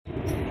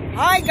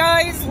Hi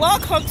guys,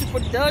 welcome to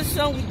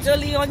production with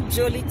Jolie on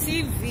Jolie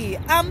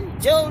TV. I'm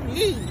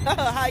Jolie.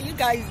 How you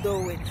guys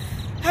doing?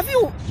 Have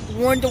you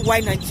wondered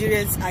why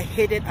Nigerians are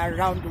hated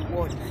around the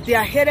world? They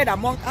are hated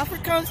among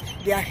Africans,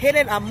 they are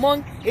hated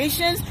among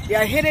Asians, they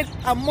are hated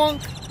among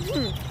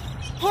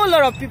whole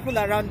lot of people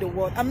around the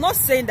world. I'm not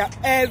saying that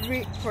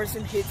every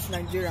person hates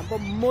Nigeria, but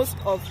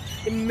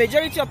the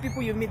majority of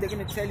people you meet, they're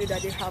going to tell you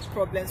that they have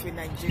problems with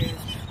Nigerians.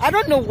 I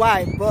don't know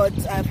why, but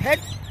I've heard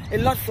a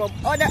lot from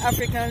other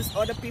Africans,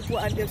 other people,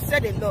 and they've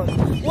said a lot.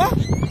 Well,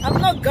 I'm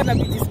not gonna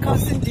be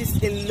discussing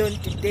this alone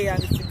today. I'm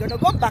gonna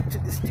go back to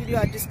the studio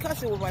and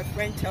discuss it with my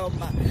friend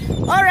Thelma.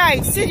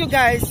 Alright, see you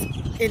guys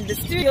in the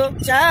studio.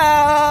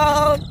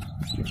 Ciao!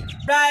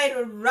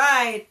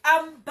 Right.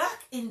 I'm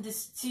back in the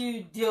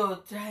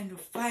studio trying to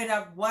find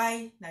out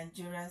why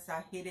Nigerians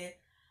are hated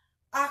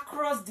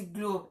across the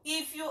globe.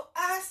 If you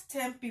ask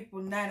 10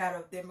 people, 9 out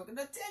of them are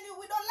gonna tell you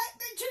we don't like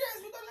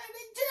Nigerians, we don't like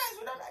Nigerians,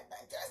 we don't like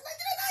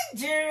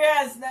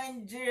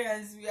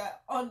Nigerians, we are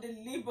on the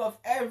lip of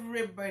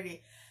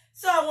everybody.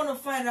 So I want to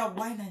find out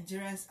why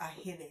Nigerians are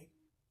hated.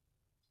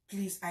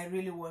 Please, I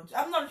really want to.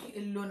 I'm not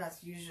alone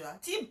as usual.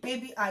 Team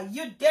baby, are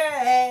you there?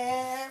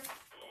 Yeah.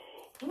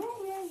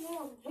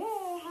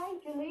 Hi,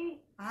 Julie.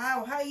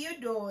 How you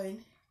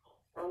doing?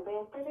 I'm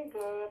doing pretty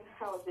good.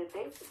 How was your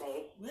day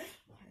today? Yeah,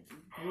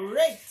 I did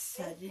great.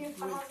 Thank you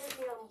for having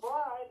me on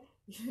board.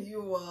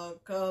 You're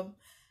welcome.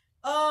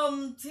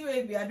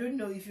 Baby, I don't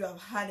know if you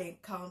have had an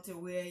encounter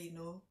where, you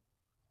know,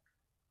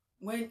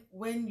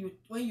 when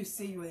you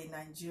say you're a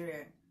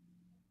Nigerian,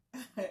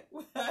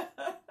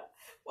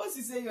 once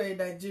you say you're a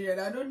Nigerian,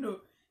 I don't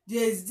know,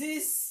 there's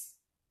this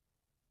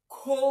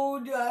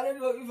cold, I don't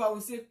know if I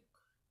would say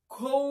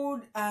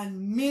cold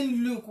and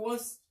mean look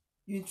once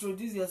you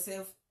introduce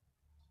yourself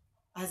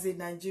as a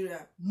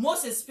Nigerian,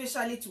 most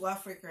especially to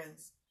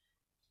Africans.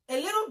 A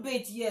little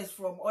bit, yes,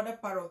 from other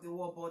part of the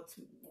world, but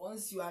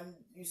once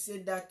you say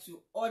that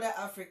to other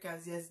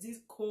Africans, there's this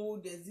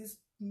cold, there's this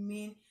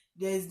mean,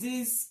 there's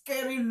this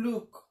scary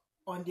look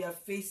on their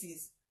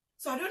faces.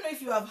 So I don't know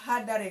if you have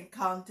had that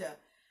encounter.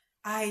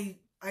 I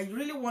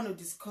really want to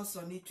discuss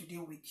on it today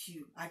with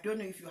you. I don't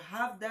know if you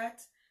have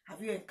that.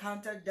 Have you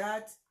encountered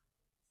that?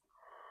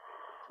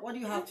 What do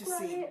you have to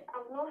say?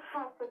 I've not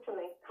had such an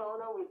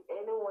encounter with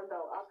anyone that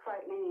will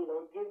outrightly,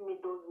 give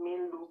me those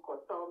mean look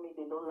or tell me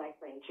they don't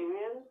like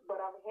Nigerians. But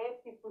I've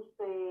heard people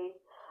say,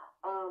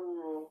 I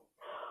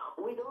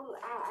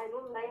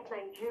don't like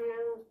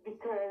Nigerians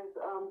because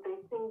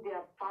they think they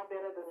are far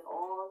better than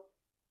us.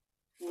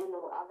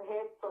 I've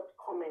heard such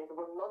comments,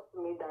 but not to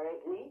me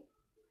directly.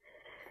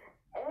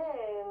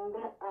 And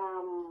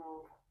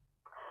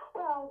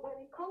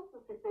when it comes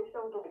to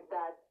situations like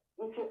that,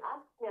 if you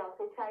ask me, I'll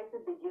say try to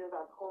begin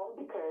at home,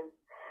 because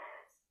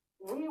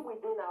we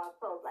within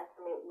ourselves,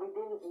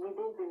 within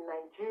the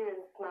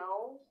Nigerians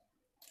now,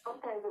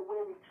 sometimes the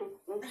way we treat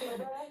each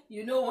other.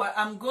 You know what?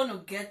 I'm going to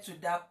get to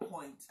that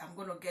point.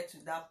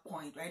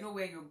 I know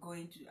where you're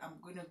going to. I'm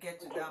going to get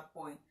to that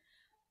point.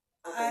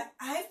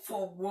 I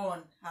for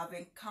one, have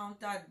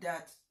encountered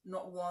that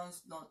not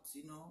once,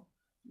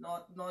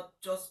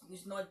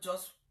 it's not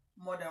just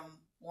more than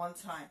one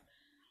time.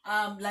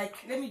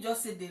 Let me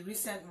just say the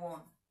recent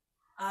one.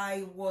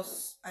 I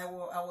was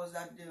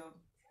at the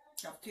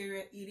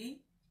cafeteria eating.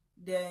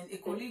 Then a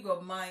colleague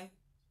of mine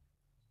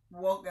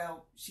walked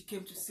out. She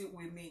came to sit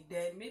with me.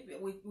 Then maybe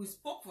we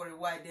spoke for a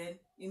while. Then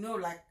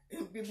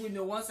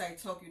people once I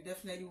talk, you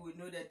definitely will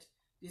know that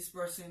this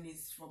person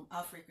is from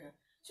Africa.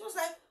 She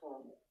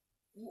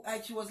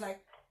was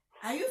like,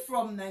 "Are you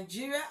from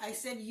Nigeria?" I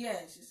said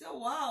yes. She said,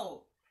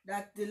 "Wow."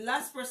 That the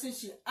last person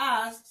she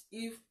asked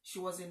if she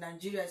was in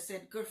Nigeria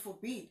said, "God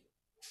forbid."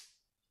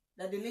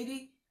 That the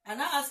lady. And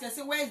I asked her, I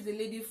said, "Where is the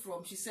lady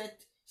from?" She said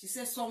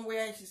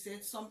somewhere. She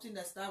said something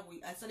that started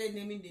with, I started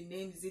naming the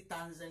name. Is it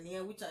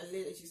Tanzania?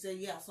 She said,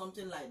 yeah,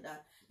 something like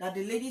that. That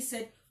the lady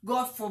said,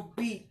 "God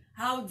forbid,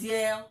 how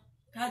dare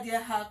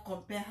her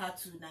compare her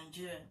to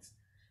Nigerians?"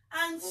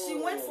 And she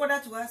went further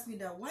to ask me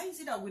that, why is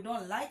it that we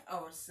don't like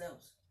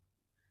ourselves?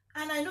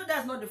 And I know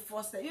that's not the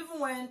first time. Even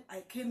when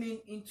I came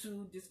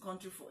into this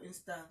country, for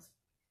instance,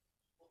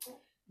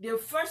 the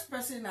first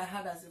person I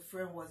had as a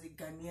friend was a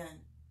Ghanaian.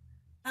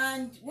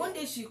 And one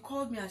day she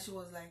called me and she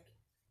was like,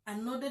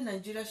 another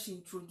Nigerian she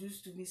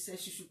introduced to me said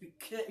she should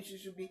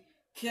be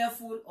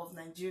careful of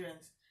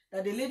Nigerians.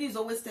 That the lady is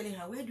always telling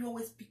her, "Where do you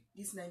always pick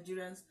these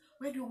Nigerians?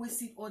 Where do you always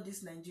see all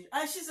these Nigerians?"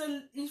 And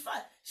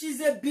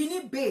she's a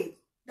Benin babe.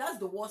 That's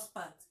the worst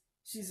part.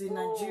 She's a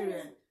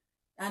Nigerian.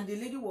 And the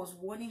lady was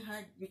warning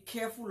her, be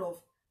careful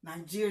of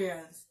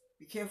Nigerians.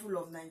 Be careful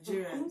of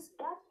Nigerians.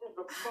 That is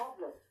the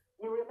problem.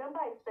 You remember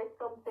I said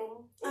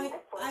something?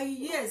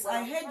 Yes,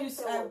 I heard you.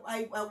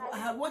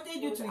 I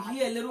wanted you to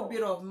hear a little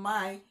bit of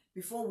mine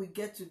before we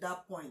get to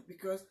that point,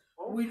 because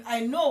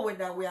I know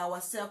that we are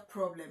our self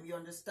problem. You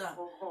understand?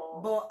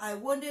 But I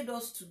wanted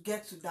us to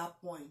get to that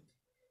point.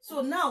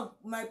 So now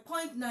my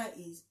point now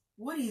is,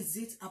 what is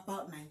it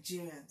about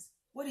Nigerians?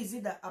 What is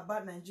it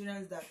about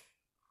Nigerians that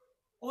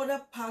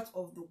other parts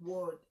of the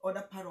world,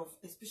 other part of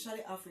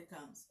especially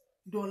Africans,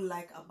 don't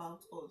like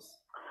about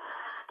us?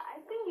 I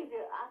think if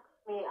you ask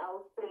me,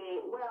 I'll say,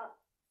 well,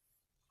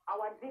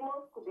 our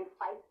demons could be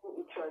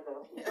fighting each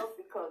other just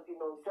because,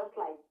 just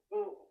like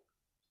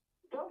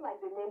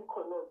the name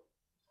connotes,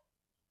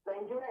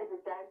 Nigeria is the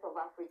giant of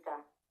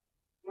Africa,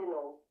 you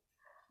know.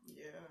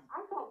 Yeah.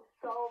 As of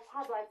self,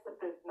 how do I put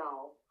this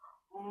now?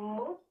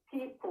 Most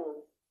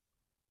people,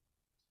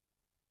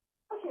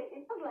 okay,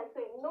 it's just like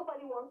saying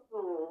nobody wants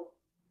to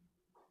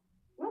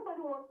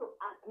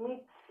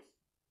admit,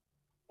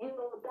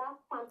 that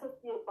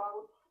fantasy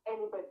about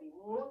anybody.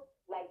 Most,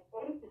 like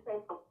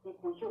 80% of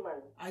people,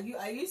 humans. Are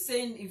you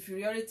saying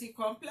inferiority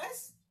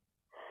complex?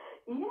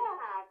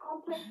 Yeah,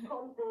 complex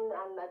comes in,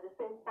 and at the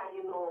same time,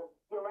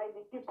 you're right,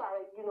 the people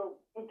are,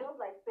 it's just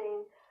like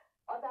saying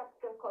other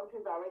African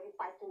countries are already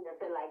fighting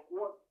themselves, like,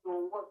 what's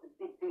the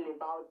big deal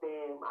about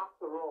them?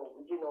 After all,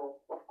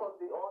 of course,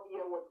 we all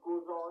hear what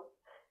goes on.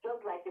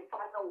 Just like a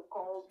father will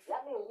call,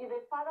 if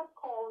a father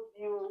calls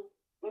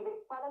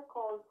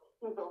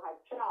his or her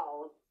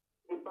child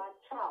a bad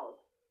child,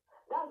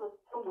 that's the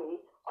same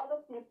way other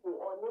people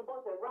or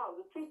neighbors around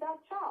will treat that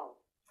child,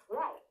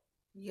 right?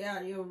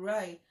 Yeah, you're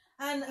right.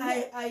 And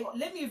Yes. I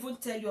let me even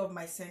tell you of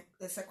my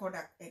second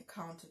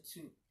encounter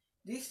too.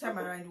 This time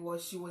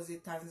around she was a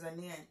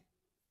Tanzanian.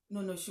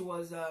 No, she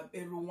was a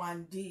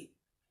Rwandese.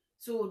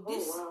 So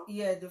this, Oh, wow.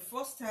 yeah, the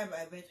first time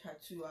I met her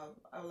too,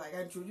 I like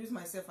introduce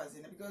myself as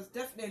in, because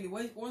definitely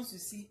once you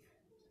see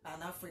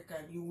an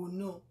African, you will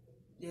know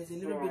there's a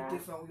little bit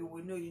different. You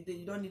will know, you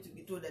don't need to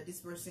be told that this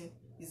person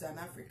is an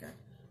African.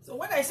 So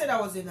when I said I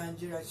was in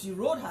Nigeria, she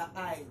rolled her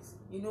eyes.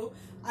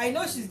 I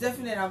know she's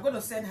definitely. I'm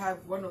gonna send her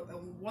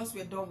once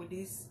we're done with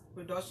this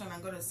production.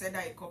 I'm gonna send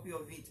her a copy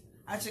of it,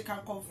 and she can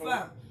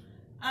confirm.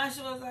 And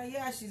she was like,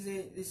 "Yeah,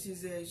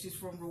 she's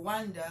from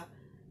Rwanda,"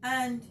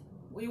 and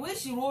the way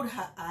she rolled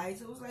her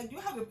eyes, I was like, "Do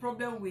you have a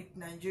problem with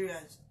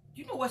Nigerians?"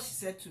 Do you know what she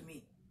said to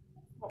me?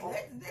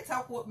 Let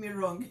her quote me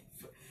wrong.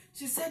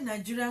 She said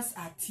Nigerians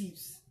are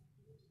thieves.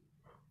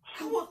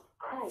 How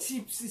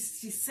thieves?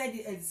 She said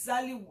it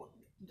exactly.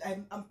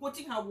 I'm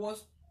putting her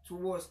words to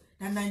words.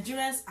 That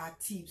Nigerians are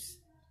thieves.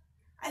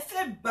 I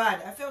felt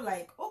bad. I felt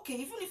like, okay,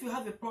 even if you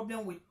have a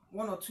problem with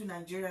one or two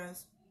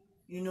Nigerians,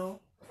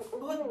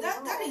 but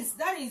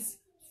that is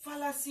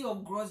fallacy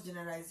of gross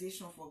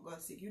generalization, for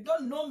God's sake. You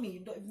don't know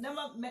me. You've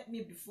never met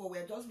me before.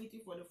 We're just meeting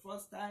for the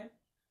first time.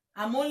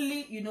 I'm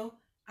only,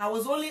 I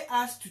was only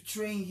asked to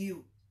train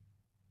you.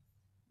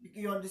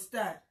 You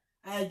understand?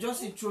 I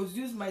just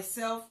introduced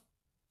myself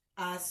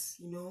as,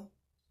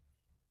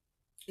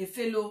 a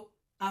fellow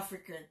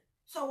African.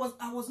 So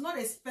I was not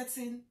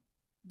expecting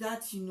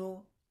that,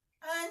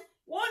 And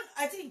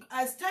I think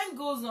as time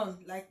goes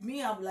on, like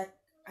me, I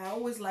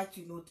always like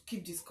to, to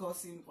keep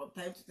discussing from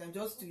time to time,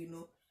 just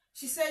to,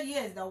 She said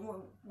yes, that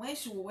when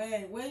she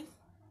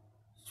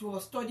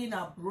was studying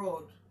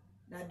abroad,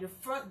 that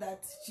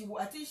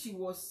I think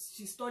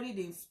she studied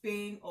in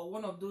Spain or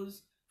one of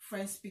those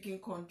French speaking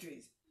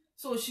countries.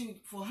 So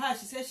she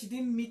said she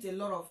didn't meet a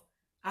lot of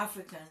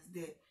Africans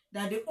there.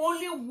 That the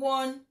only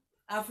one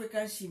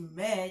African she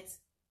met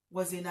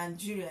was a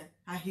Nigerian,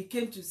 and he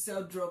came to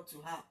sell drug to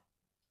her.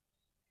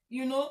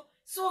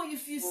 So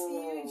if you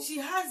see, she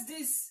has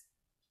this.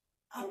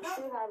 If she has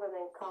an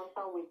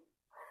encounter with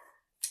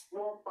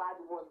one bad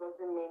word,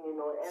 doesn't mean,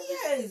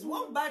 Yes,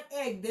 one bad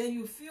egg, then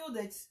you feel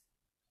that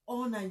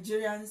all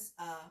Nigerians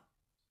are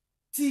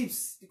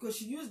thieves, because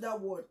she used that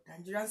word.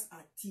 Nigerians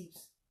are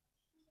thieves.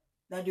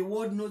 That the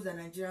world knows that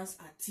Nigerians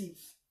are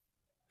thieves.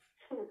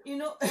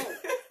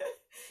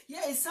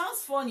 Yeah, it sounds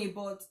funny,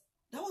 but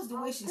that was the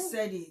way she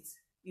said it.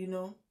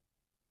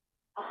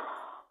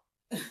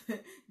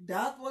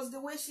 That was the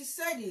way she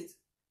said it.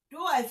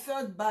 Though I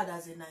felt bad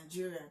as a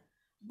Nigerian,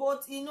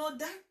 but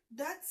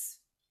that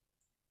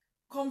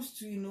comes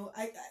to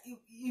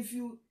if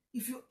you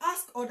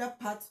ask other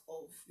parts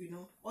of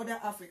other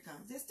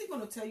Africans, they're still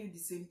going to tell you the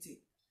same thing.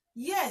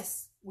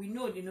 Yes, we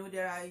know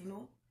there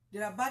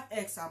are bad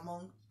eggs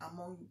among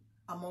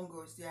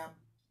us. There are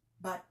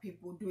bad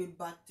people doing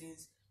bad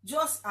things,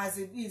 just as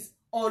it is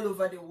all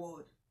over the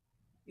world.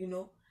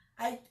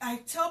 I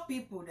tell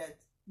people that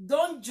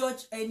don't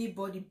judge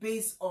anybody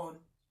based on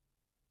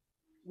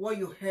what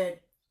you heard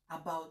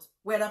about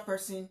where that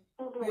person,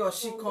 he or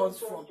she comes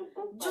from.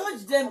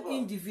 Judge them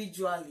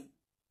individually.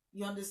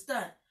 You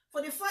understand?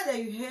 For the fact that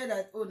you hear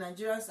that, oh,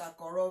 Nigerians are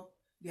corrupt,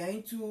 they are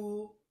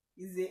into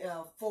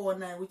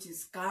 419, which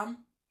is scam,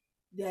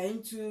 they are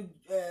into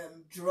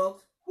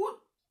drugs. Who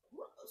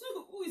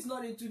is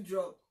not into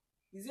drugs?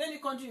 Is there any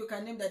country you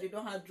can name that they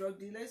don't have drug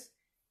dealers?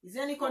 Is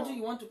there any country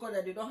you want to call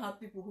that they don't have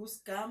people who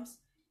scams?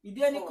 Is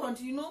there any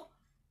country,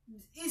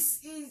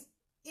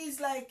 it's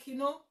like,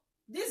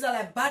 these are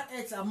like bad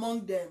eggs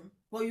among them,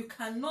 but you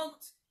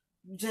cannot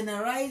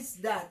generalize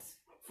that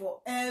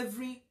for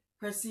every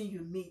person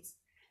you meet.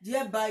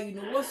 Thereby,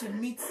 once you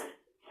meet...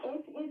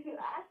 If you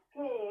ask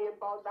me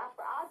about that,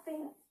 I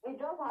think we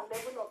just have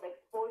level of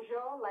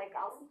exposure. Like,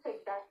 I won't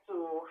take that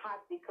to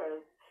heart,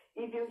 because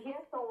if you hear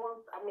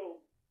someone,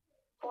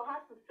 for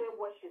her to say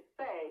what she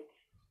said,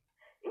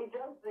 it's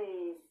just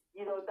the,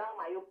 that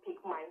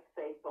myopic mindset.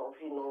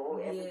 know,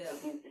 Yeah.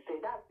 everybody used to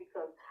say that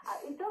because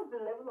it's just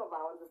the level of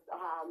our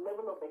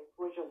level of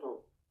exposure,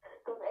 though.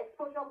 Because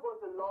exposure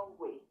goes a long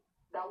way.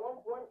 That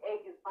one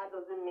egg is bad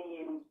doesn't mean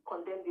you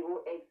condemn the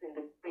whole eggs in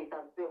the street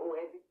and say, oh,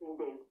 everything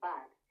there is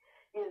bad.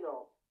 You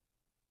know,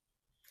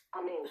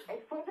 I mean,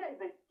 exposure is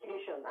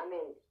education. I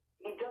mean,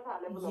 it just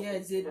has level of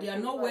Yes, they are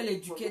not well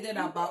educated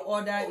about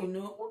other, you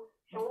know.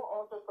 Show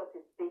also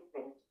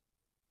participating.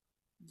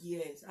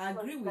 Yes, I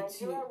agree with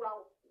Nigeria you.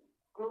 around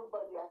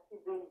globally are still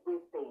doing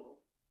great things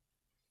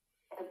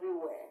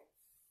everywhere.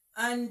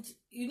 And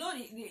you know,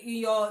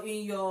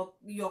 in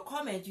your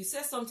comment, you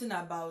said something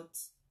about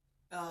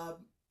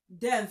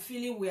them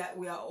feeling we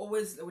are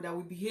always that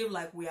we behave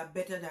like we are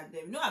better than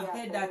them. You know, I've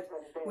heard that.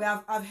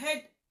 I've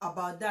heard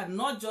about that,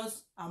 not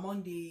just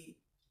among the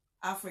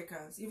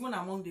Africans, even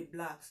among the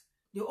blacks.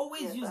 They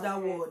always use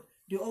that word.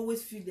 They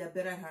always feel they're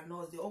better than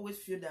us. They always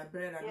feel they're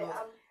better than us.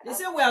 They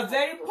say we are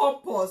very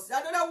pompous.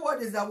 Another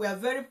word is that we are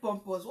very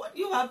pompous. What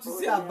do you have to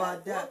say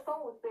about that?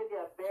 Some would say they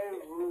are very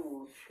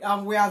rude.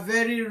 And we are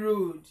very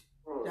rude.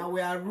 That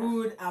we are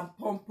rude and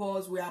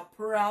pompous. We are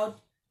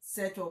proud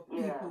set of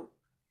people.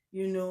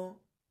 You know.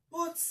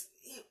 But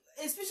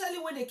especially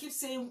when they keep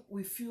saying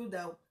we feel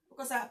that,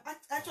 because I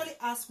actually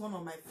asked one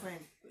of my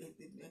friends,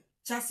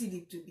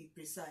 Chastity to be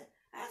precise.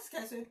 I asked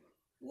her, I said,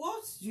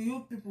 what do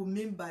you people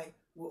mean by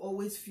we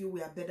always feel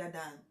we are better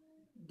than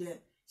them?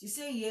 She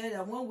said, yeah,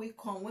 that when we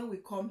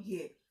come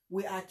here,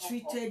 we are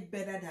treated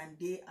better than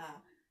they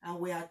are, and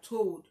we are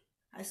told.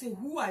 I said,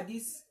 who are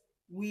these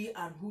we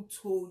and who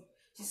told?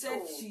 She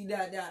said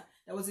that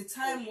there was a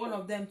time one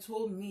of them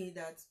told me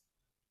that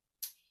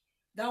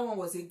one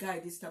was a guy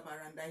this time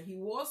around, that he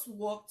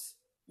worked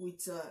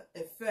with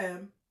a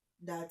firm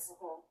that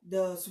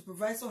the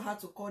supervisor had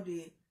to call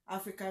the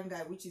African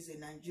guy, which is a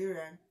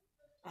Nigerian,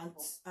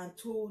 and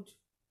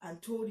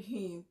told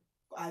him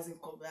as in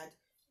that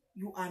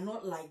you are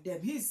not like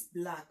them. He's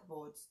black,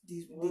 but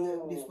the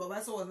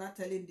supervisor was not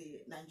telling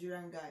the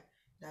Nigerian guy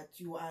that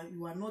you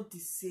are not the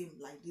same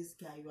like this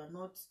guy.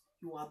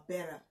 You are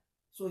better.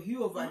 So he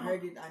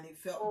overheard it and he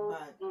felt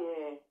bad.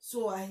 Yeah.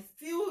 So I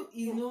feel,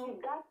 you know,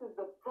 that is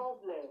the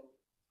problem.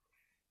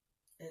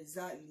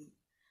 Exactly.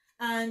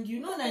 And you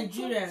know,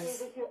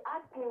 Nigerians. If you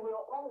ask me, we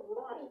are all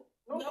one.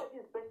 Nobody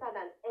is better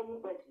than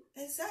anybody.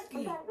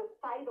 Exactly. Look at the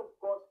side of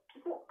God.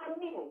 So, I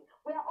mean,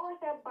 we are all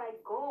helped by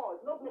God.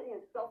 Nobody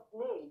is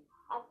self-made.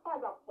 As far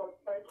as I'm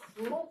concerned,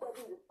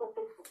 nobody is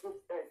perfect for this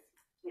earth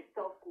is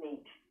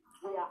self-made.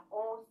 We are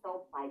all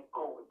helped by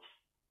God.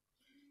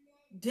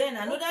 Then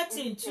another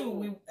thing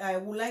too, I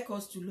would like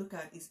us to look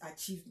at is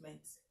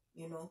achievements.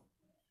 You know,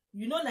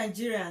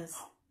 Nigerians,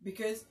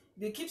 because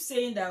they keep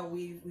saying that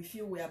we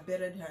feel we are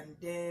better than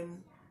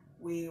them.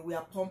 We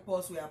are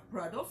pompous, we are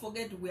proud. Don't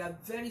forget, we are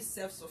very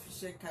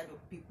self-sufficient kind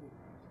of people.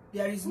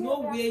 There is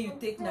no way you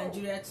take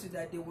Nigeria to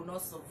that they will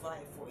not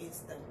survive. For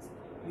instance,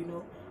 you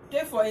know,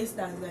 take for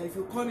instance that if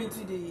you come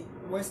into the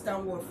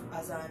Western world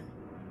as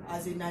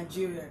a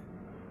Nigerian,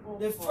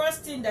 the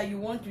first thing that you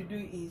want to do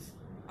is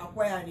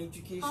acquire an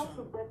education. How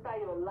to better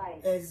your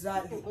life.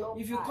 Exactly.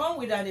 If you come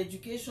with an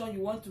education, you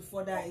want to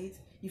further it.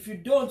 If you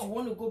don't, you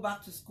want to go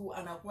back to school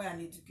and acquire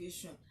an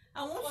education.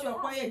 And once you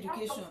acquire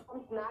education, that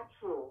comes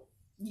natural.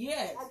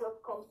 Yes. That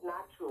just comes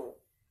natural.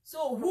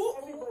 So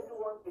everybody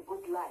wants a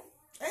good life.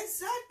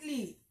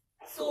 Exactly.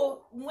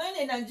 So when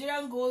a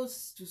Nigerian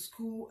goes to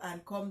school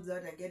and comes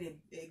out and get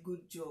a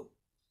good job,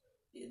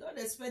 you don't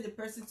expect the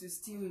person to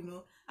steal, you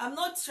know. I'm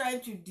not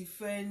trying to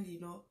defend, you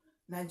know,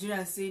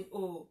 Nigerians saying,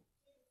 oh,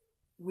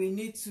 we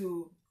need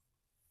to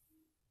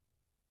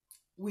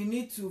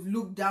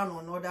look down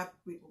on other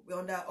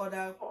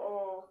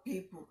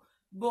people.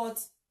 But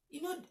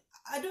you know,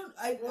 I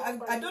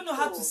don't know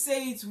how to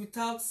say it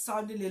without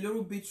sounding a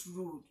little bit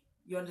rude.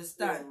 You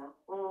understand?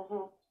 Yeah.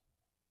 Mm-hmm.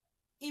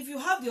 If you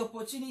have the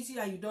opportunity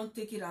and you don't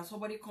take it and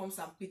somebody comes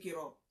and pick it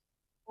up,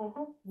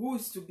 who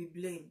is to be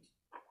blamed?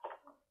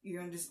 You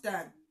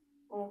understand?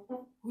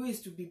 Who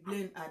is to be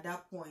blamed at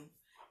that point?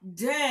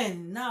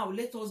 Then now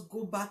let us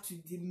go back to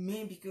the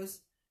main,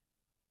 because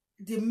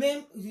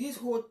this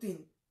whole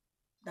thing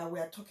that we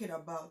are talking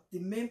about, the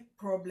main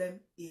problem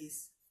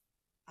is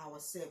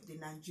ourselves, the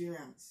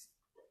Nigerians.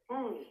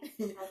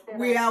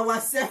 We are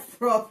ourselves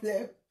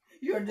problem.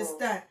 You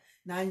understand?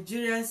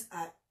 Nigerians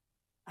are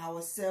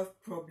ourselves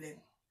problem.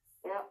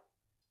 Yeah.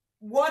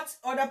 What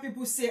other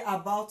people say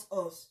about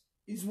us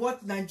is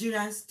what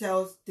Nigerians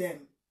tells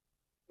them.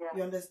 Yeah.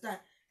 You understand?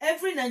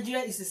 Every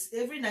Nigerian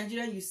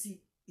you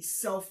see is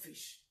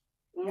selfish.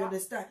 Yeah. You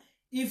understand?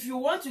 If you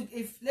want to,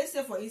 let's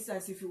say for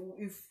instance, if you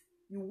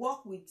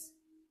work with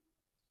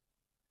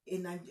a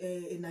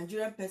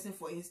Nigerian person,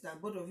 for instance,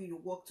 both of you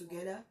work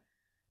together,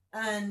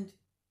 and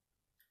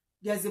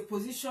there's a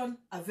position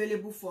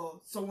available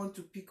for someone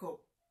to pick up,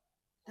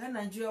 that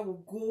Nigeria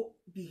will go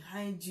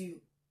behind you.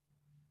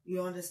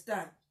 You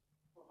understand?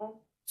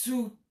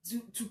 To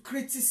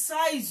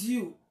criticize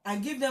you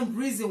and give them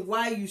reason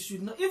why you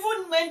should not.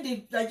 Even when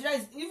the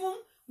Nigerian even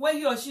when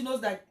he or she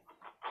knows that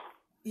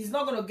he's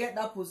not going to get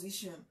that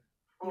position,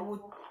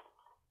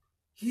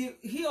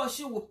 he or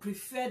she will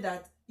prefer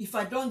that if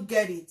I don't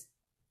get it,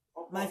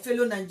 my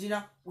fellow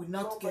Nigerian will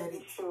not Nobody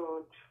get it.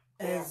 should.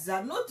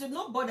 Exactly.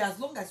 Nobody, as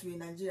long as you're in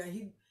Nigeria,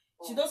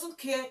 she doesn't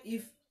care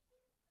if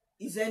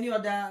it's any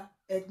other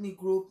ethnic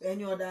group,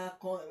 any other,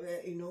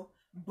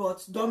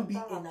 but don't be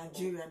a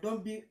Nigerian.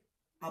 Don't be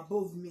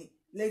above me.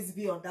 Let's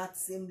be on that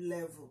same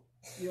level.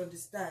 You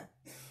understand?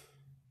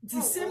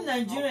 The same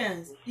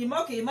Nigerians.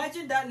 Okay,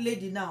 imagine that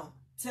lady now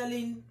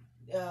telling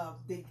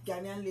the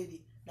Ghanaian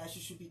lady that she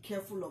should be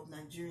careful of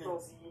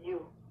Nigerians.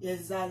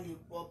 Exactly,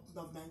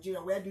 of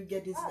Nigeria. Where do you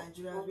get these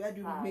Nigerians? Where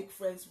do you make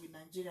friends with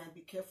Nigerians?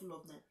 Be careful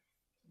of them.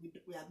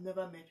 We have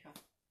never met her.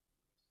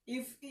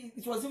 If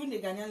it was even the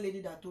Ghanaian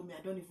lady that told me,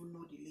 I don't even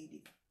know the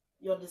lady.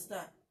 You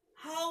understand?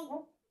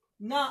 How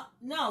now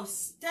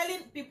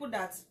telling people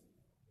that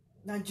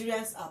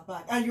Nigerians are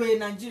bad and you're a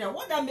Nigerian,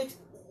 what that makes,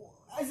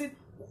 as in,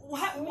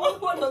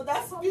 what does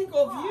that speak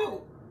of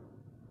you?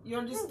 You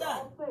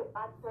understand?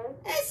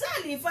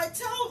 Exactly. If I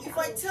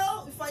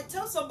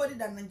tell somebody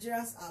that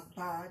Nigerians are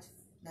bad,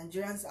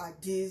 Nigerians are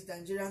this,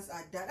 Nigerians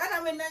are that, and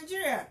I'm a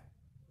Nigerian,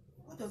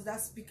 what does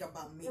that speak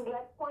about me? It's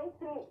like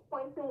pointing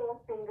one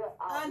finger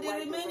out, and the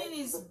remaining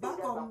is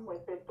back on.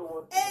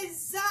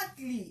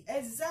 Exactly.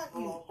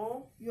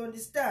 You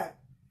understand?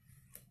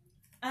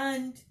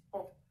 And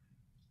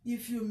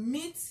if you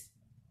meet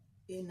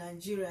a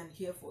Nigerian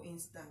here, for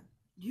instance,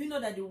 do you know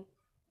that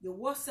the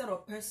worst set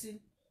of person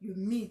you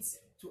meet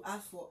to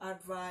ask for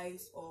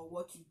advice or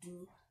what to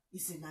do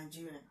is a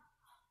Nigerian?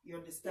 You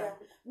understand?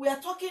 Yeah. We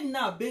are talking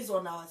now based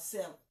on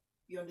ourselves.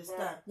 You understand?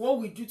 Yeah. What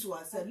we do to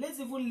ourselves. Let's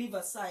even leave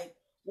aside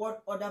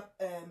what other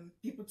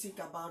people think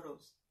about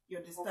us. You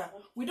understand?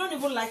 We don't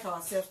even like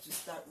ourselves to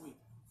start with.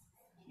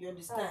 You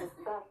understand?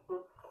 That's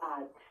so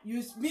sad.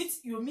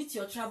 You meet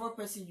your travel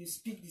person, you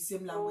speak the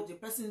same language, the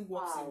person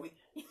walks away.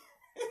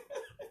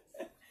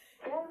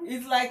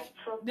 It's like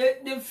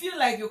they feel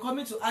like you're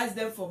coming to ask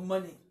them for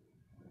money.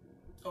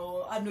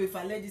 Or I know if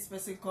I let this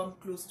person come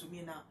close to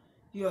me now,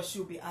 he or she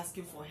will be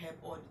asking for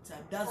help all the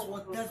time. That's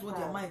what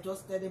their mind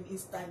just tell them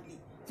instantly.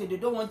 So they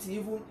don't want to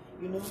even,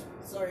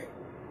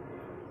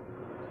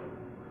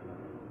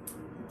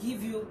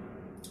 give you,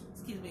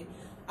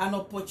 an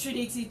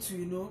opportunity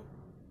to,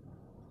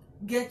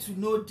 get to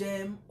know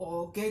them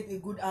or get a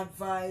good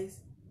advice.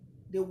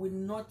 They will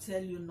not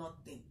tell you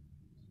nothing.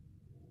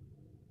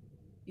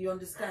 You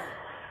understand?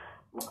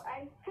 Well,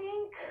 I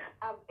think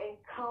I've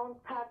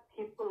encountered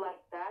people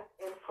like that,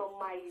 and from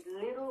my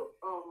little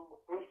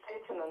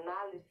research and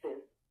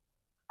analysis,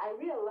 I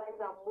realized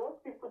that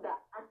most people that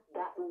act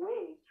that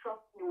way,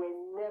 trust me, were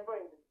never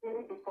in the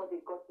city before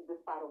they got to this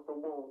part of the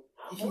world.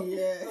 Most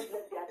people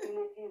left their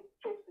villages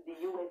straight to the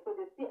US, so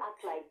they still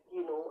act like,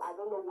 I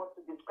don't know what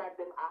to describe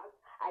them as.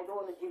 I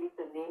don't want to give it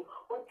a name.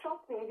 But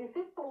trust me, if you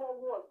see someone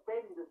who was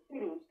bred in the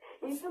city,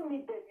 if you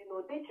meet them,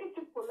 they treat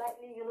you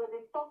politely,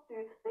 they talk to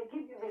you, they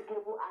give you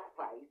reasonable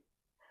advice.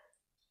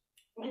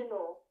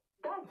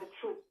 That's the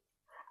truth.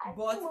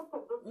 But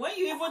when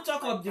you even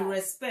talk of the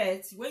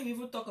respect, let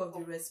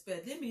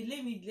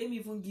me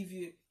even give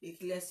you a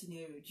clear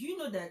scenario. Do you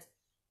know that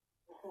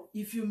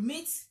if you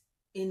meet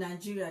a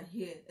Nigerian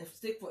here,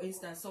 take for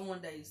instance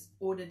someone that is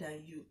older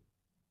than you,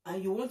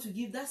 and you want to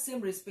give that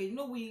same respect,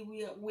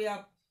 we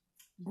are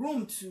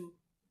groomed to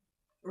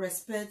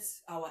respect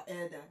our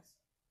elders.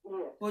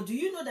 Yeah. But do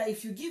you know that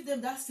if you give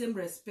them that same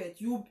respect,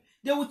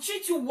 they will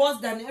treat you worse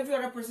than every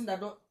other person that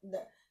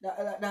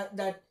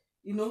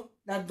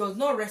does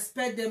not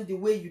respect them the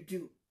way you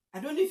do. I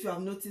don't know if you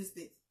have noticed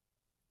it.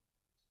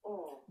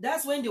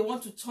 That's when they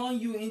want to turn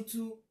you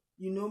into,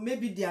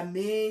 maybe their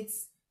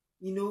mates.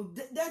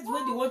 That's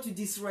when they want to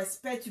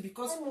disrespect you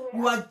because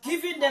you are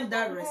giving them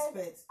that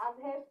respect. I've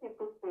heard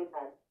people say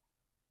that.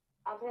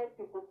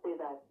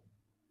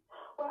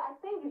 Well, I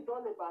think it's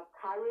all about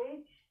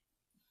courage.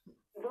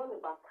 The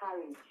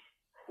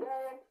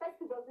respect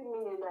doesn't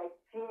mean like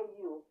fear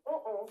you.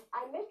 I'll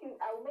make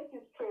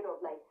you straight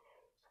up. Like,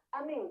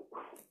 I mean,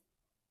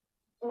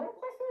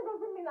 respecting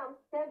doesn't mean I'm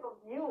scared of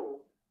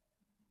you.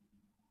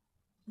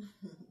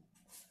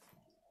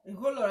 A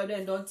whole lot of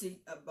them don't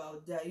think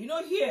about that.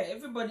 Here,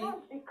 everybody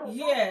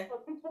here.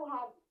 People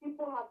are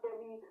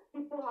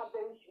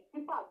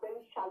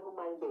very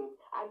shallow-minded.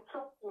 And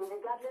trust me,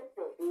 regardless of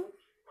your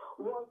age,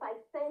 once I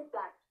sense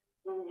that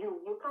in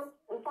you can't.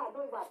 In fact, I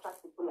don't even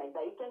attract people like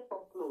that. You can't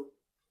come close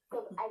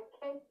because I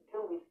can't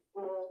deal with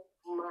small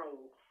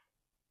minds.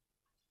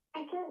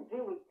 I can't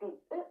deal with it.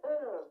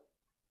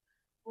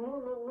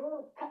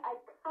 No, I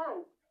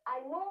can't. I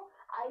know.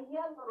 I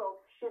hear a lot of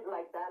shit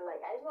like that.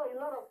 Like, I know a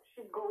lot of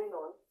shit going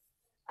on.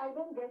 I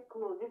don't get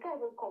close. You can't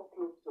even come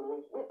close to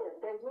me.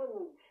 There's no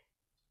need.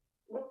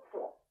 What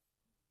for?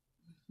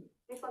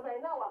 Because I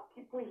know our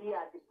people here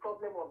are the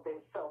problem of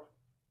themselves.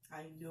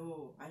 I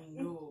know.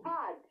 It's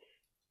hard.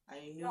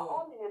 I know. We're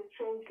all in a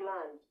strange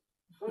land.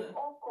 We've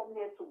all come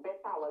here to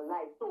better our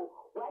lives. So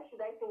why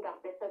should I think I'm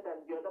better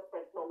than the other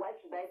person? Or why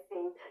should I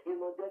think, the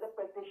other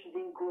person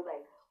shouldn't go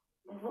like,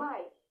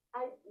 why?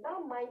 That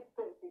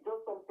mindset is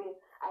just something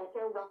I I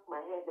can't wrap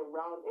my head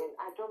around, and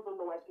I just don't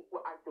know why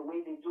people act the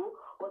way they do.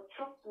 But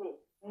trust me,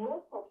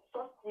 most of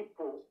such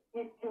people,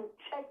 if you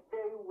check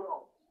very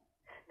well,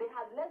 they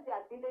had left their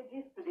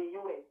villages to the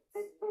US.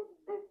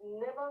 They've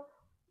never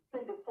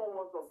seen the four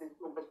walls of the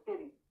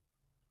city.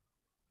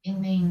 In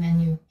main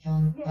menu,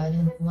 home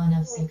button 1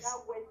 of 6.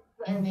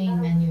 In main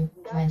menu,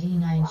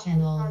 29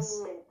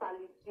 channels.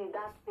 Mentality,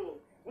 that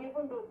thing.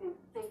 Even though they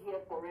stay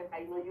here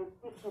forever, you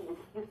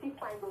still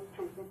find those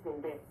traces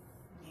in them.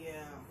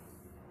 Yeah.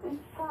 It's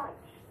sad.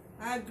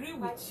 I agree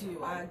with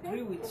you. I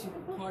agree with you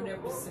 100%.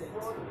 Coming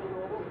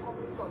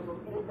from your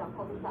village and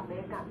coming to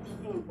America and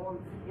thinking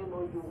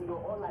you're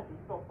all at the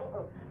top.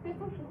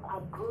 People should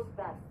outgrow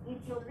that. If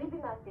you're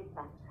living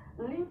Africa,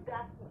 leave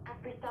that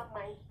African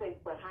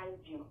mindset behind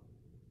you.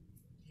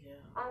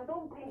 Yeah. And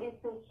don't bring it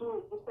into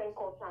a different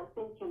culture and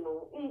think,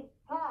 it's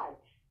hard.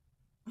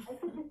 I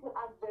see people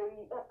act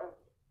very,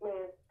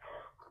 man,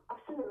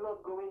 I've seen a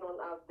lot going on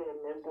out there,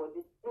 man, but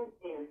the truth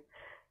is,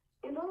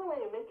 it's only when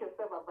you make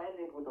yourself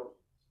available, though.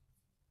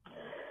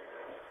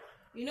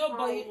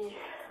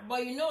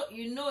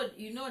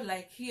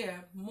 Like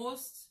here,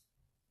 most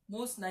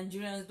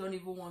Nigerians don't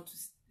even want to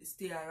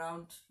stay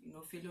around,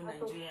 fellow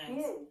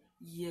Nigerians.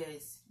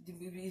 Yes,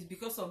 it's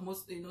because of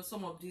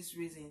some of these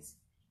reasons.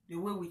 The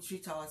way we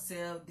treat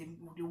ourselves,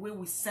 the way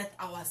we set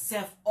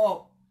ourselves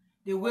up,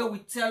 the way we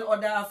tell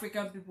other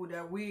African people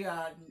that we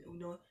are,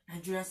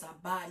 Nigerians are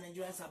bad,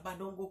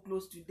 don't go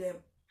close to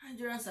them.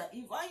 Nigerians are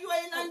evil. And you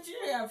are in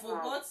Nigeria, for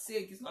God's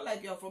sake. It's not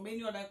like you are from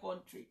any other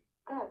country.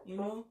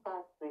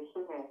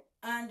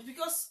 And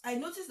because I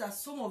noticed that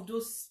some of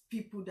those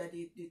people that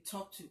they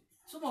talk to,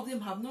 some of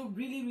them have not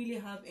really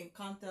have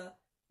encounter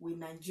with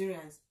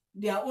Nigerians.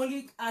 They are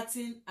only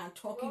acting and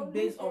talking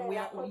based on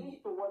where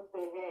only.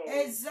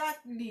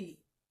 Exactly.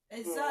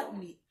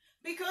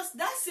 Because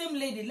that same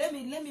lady, let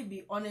me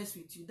be honest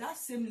with you, that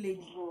same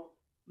lady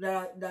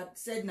that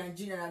said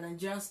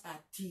Nigerians are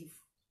thieves.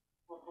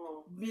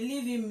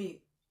 Believe in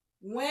me,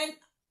 when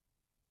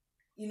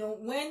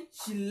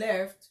she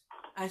left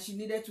and she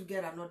needed to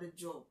get another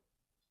job,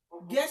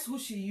 guess who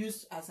she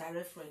used as a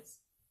reference?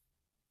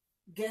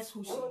 Guess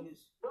who she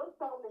used? Don't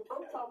tell me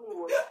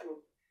what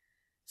you.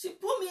 She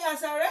put me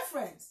as a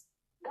reference.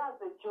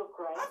 That's a joke,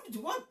 right?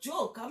 What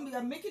joke?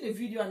 I'm making a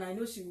video and I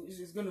know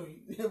she's gonna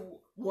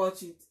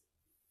watch it.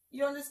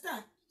 You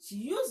understand? She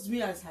used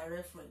me as her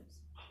reference.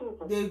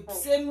 The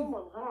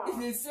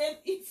same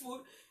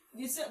info.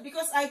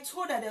 Because I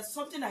told her, there's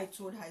something I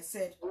told her. I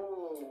said,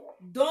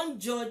 don't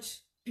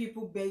judge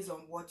people based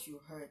on what you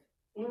heard.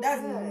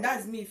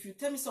 That's me. If you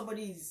tell me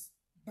somebody is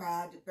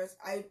bad,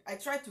 I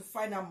try to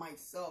find out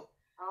myself.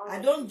 I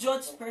don't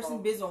judge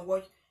person based on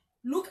what.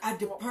 Look at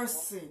the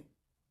person.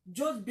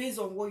 Judge based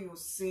on what you're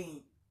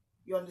saying.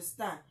 You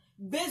understand?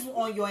 Based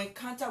on your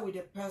encounter with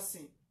the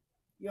person.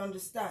 You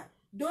understand?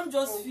 Don't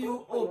just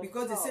feel,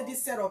 because they say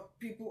this set of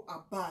people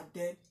are bad,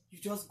 then you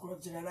just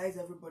generalize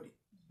everybody.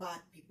 Bad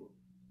people.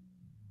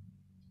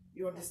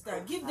 You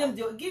understand?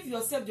 Give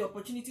yourself the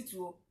opportunity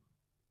to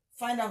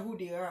find out who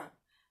they are.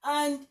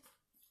 And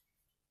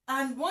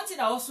one thing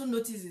I also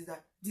notice is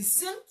that the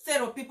same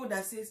set of people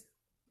that says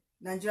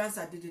Nigerians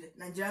are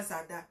Nigerians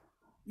are that,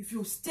 if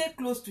you stay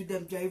close to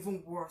them, they're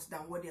even worse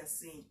than what they are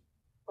saying.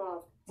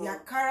 Their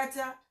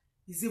character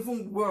is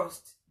even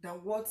worse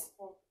than what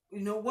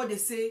they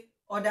say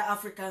other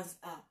Africans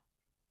are.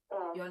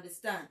 You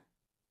understand?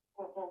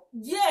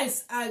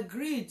 Yes, I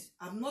agreed.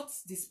 I'm not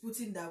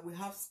disputing that we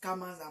have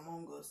scammers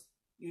among us.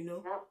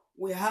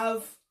 We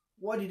have,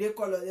 what do they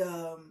call it?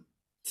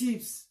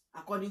 Thieves,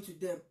 according to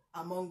them,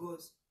 among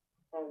us.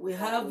 We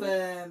have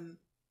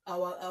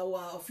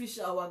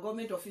our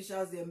government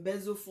officials, the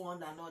embezzle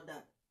fund and all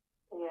that.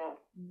 Yeah.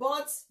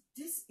 But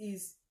this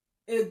is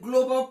a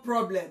global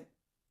problem.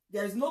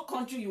 There is no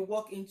country you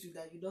walk into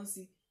that you don't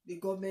see the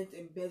government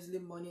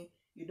embezzling money.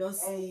 You don't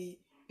see.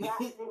 That's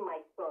my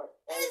thought.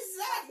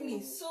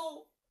 Exactly.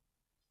 So,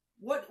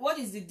 what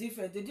is the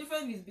difference? The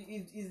difference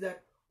is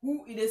that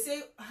who they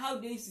say, how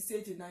they used to say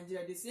it in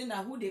Nigeria. They say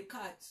now who they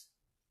catch,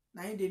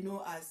 now they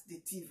know as the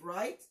thief,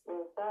 right?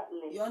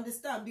 Exactly. You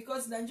understand?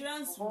 Because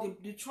Nigerians,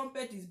 the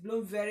trumpet is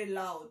blown very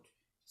loud,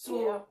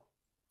 so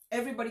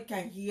everybody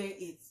can hear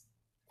it.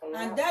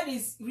 And that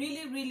is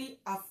really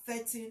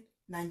affecting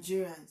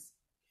Nigerians.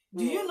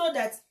 Do you know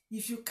that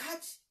if you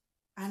catch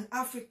an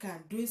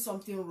African doing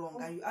something wrong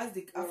and you ask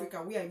the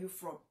African, where are you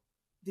from?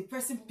 The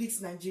person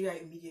picks Nigeria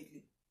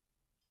immediately.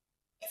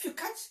 If you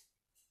catch,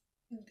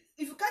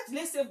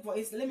 let's say,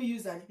 let me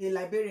use a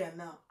Liberian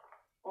now,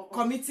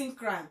 committing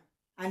crime,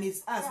 and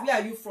it's asked, where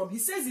are you from? He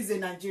says he's a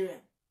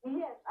Nigerian.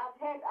 Yes,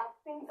 I've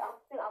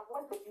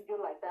watched a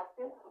video like that. I've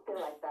seen something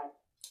like that.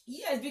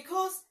 Yes,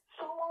 because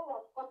someone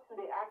was caught to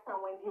the act,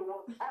 and when he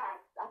was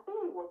asked, I think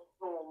he was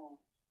from,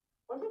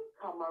 was it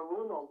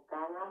Cameroon or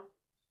Ghana?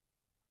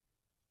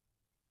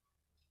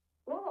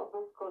 One of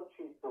those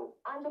countries, though.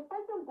 And the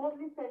person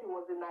boldly said he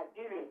was a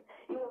Nigerian.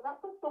 He was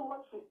after so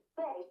much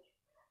respect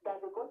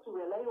that they got to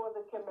realize he was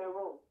a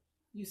Cameroon.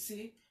 You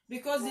see,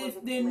 because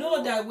they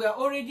know that we are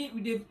already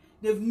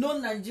they've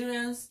known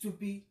Nigerians to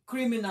be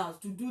criminals,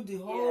 to do the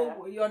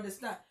whole, you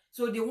understand,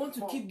 so they want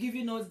to keep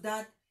giving us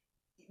that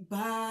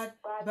bad.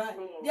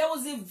 There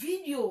was a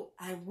video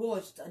I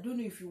watched, I don't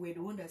know if you were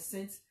the one that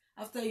sent,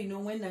 after, you know,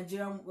 when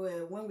Nigerian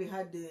when we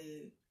had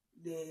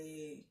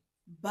the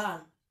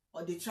ban,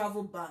 or the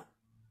travel ban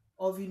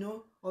of, you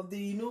know,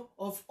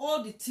 of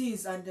all the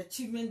things and the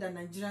achievement that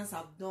Nigerians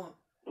have done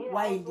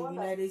while in the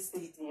United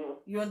States.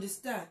 You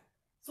understand?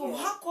 So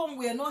how come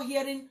we are not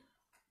hearing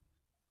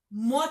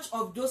much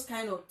of those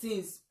kind of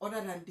things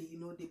other than the, you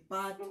know, the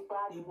bad,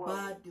 you know?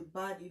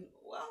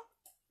 Well,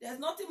 there's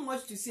nothing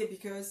much to say,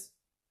 because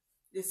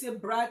they say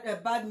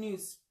bad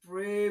news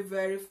spread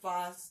very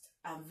fast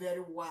and very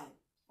wide,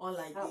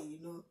 unlike the, you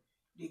know,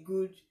 the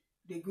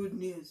good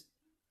news.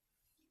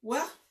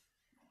 Well,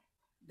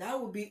 that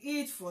will be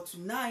it for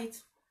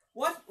tonight.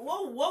 What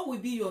will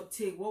be your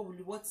take?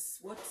 What's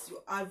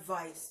your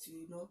advice to,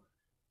 you know,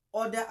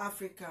 other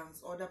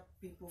Africans, other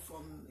people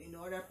from, you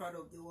know, other part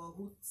of the world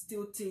who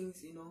still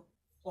thinks, you know,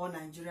 all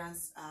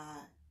Nigerians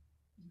are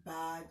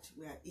bad,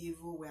 we are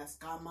evil, we are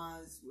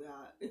scammers, we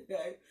are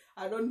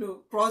I don't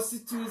know,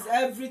 prostitutes,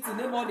 everything,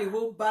 name all the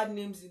whole bad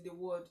names in the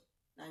world.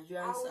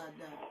 Nigerians are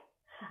that.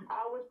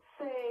 I would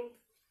say,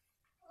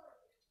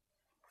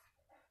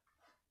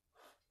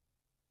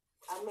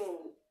 I mean,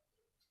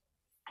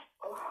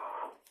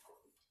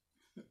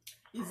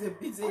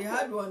 it's a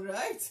hard one,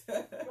 right?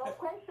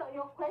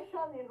 your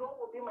question is, what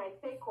would be my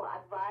take or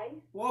advice?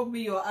 What would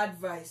be your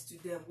advice to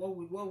them? What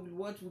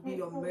would be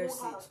your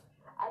message?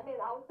 I mean,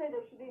 I would say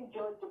they shouldn't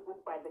judge the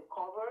book by the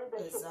cover.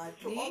 They should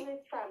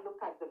always try and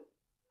look at the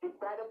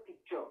better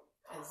picture.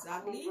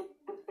 Exactly. I mean,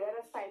 the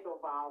better side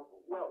of our,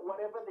 well,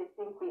 whatever they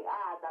think we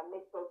are, that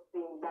makes us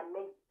think, that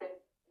makes them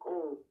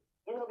go.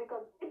 You know,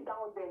 because deep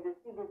down there, they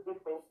see these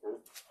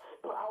differences.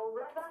 So I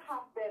would rather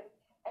have them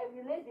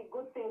emulate the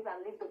good things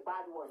and leave the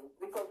bad ones,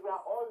 because we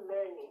are all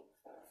learning.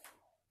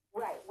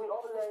 Right, we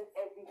all learn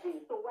every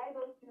day. So why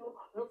don't you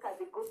look at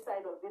the good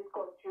side of this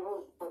country?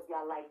 Oh, but they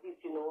are like this,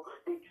 you know,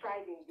 they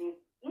tried in this.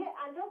 Yeah,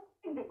 and just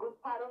take the good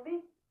part of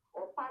it,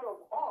 or part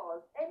of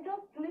us, and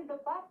just leave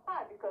the bad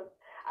part, because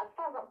as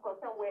far as I'm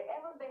concerned,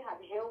 wherever they have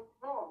hailed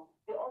from,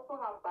 they also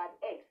have bad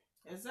eggs.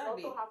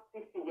 Exactly. They also have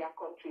thieves in their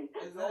countries.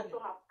 Exactly. They also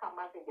have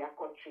scammers in their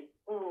country.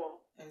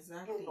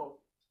 Exactly. You know.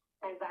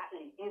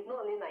 Exactly. It's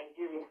not only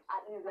Nigeria.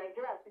 At least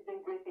Nigeria is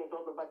doing great things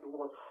all over the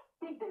world.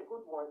 Pick the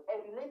good ones,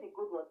 emulate the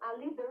good ones, and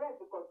leave the rest,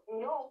 because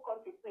in your own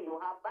country too, you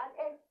have bad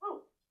eggs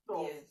too.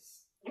 So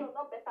yes, you're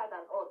not better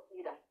than us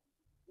either.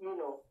 You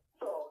know.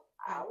 So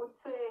I would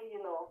say,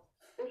 you know,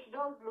 they should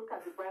just look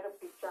at the brighter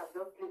picture and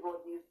just leave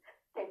all these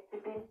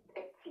being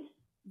petty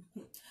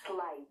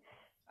slides.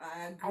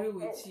 I agree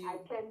with you. I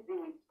can't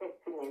deal with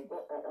pettiness.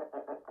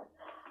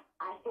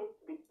 I hate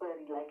to be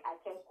petty. Like, I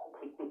can't cope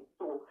with it.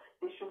 So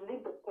they should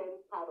leave the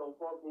petty part of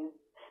all this.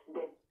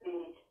 They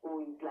say,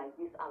 oh, it's like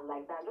this and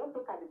like that. Just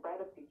look at the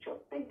brighter picture.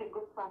 Take the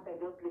good part and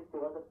just leave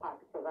the other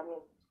part. Because, I mean,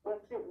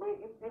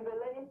 it's a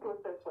learning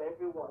process for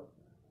everyone.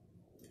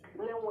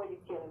 Learn what you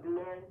can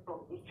learn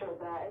from each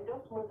other and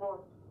just move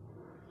on.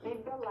 Live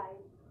your life.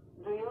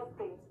 Do your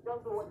thing.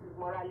 Just do what is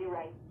morally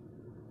right.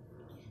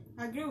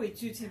 I agree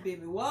with you,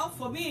 T-Baby. Well,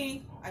 for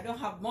me, I don't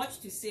have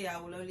much to say. I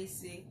will only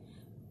say,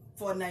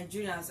 for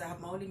Nigerians, I have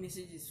my only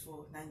messages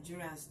for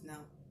Nigerians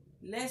now.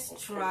 Let's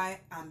try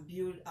and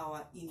build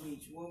our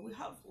image. What we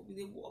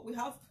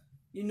have,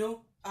 you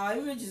know, our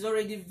image is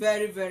already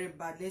very, very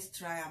bad. Let's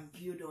try and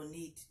build on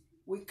it.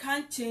 We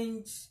can't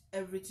change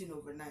everything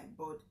overnight,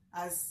 but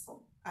as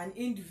an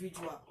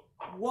individual,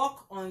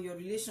 work on your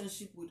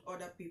relationship with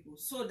other people,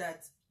 so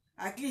that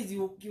at least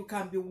you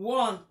can be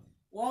one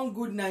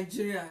good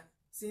Nigerian.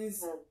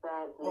 Since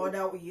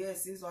other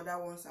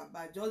ones are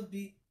bad, just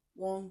be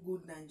one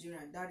good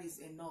Nigerian. That is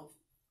enough.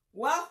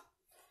 Well,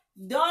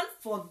 don't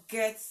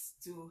forget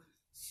to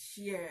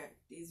share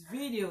this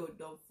video.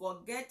 Don't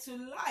forget to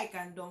like,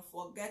 and don't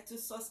forget to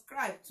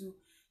subscribe to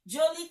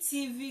Jolly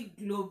TV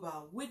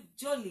Global with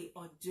Jolly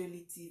on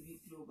Jolly TV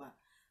Global.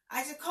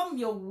 I shall come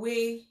your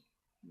way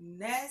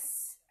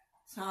next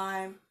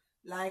time.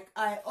 Like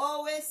I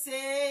always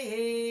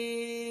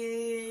say,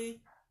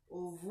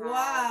 au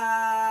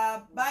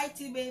revoir. Bye,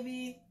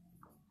 T-Baby.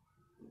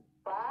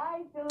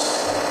 Bye, Julie.